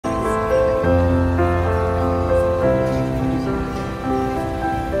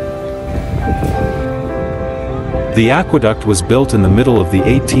The aqueduct was built in the middle of the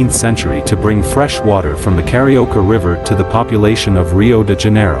 18th century to bring fresh water from the Carioca River to the population of Rio de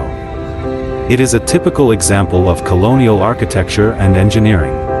Janeiro. It is a typical example of colonial architecture and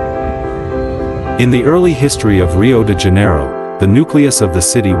engineering. In the early history of Rio de Janeiro, the nucleus of the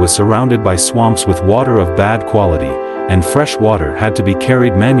city was surrounded by swamps with water of bad quality, and fresh water had to be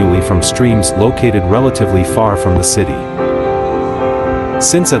carried manually from streams located relatively far from the city.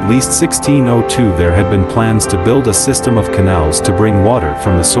 Since at least 1602 there had been plans to build a system of canals to bring water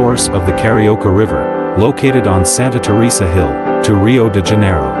from the source of the Carioca River, located on Santa Teresa Hill, to Rio de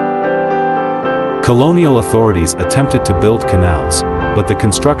Janeiro. Colonial authorities attempted to build canals, but the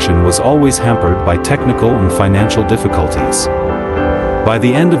construction was always hampered by technical and financial difficulties. By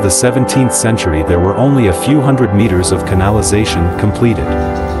the end of the 17th century there were only a few hundred meters of canalization completed.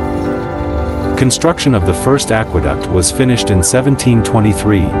 Construction of the first aqueduct was finished in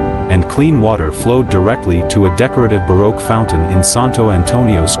 1723, and clean water flowed directly to a decorative Baroque fountain in Santo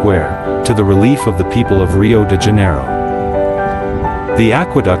Antônio Square, to the relief of the people of Rio de Janeiro. The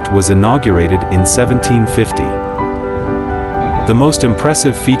aqueduct was inaugurated in 1750. The most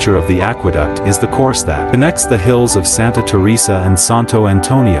impressive feature of the aqueduct is the course that connects the hills of Santa Teresa and Santo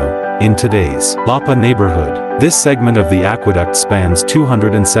Antônio, in today's Lapa neighborhood. This segment of the aqueduct spans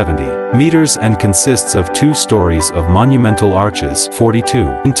 270 meters and consists of 2 stories of monumental arches, 42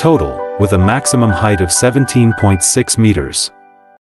 in total, with a maximum height of 17.6 meters.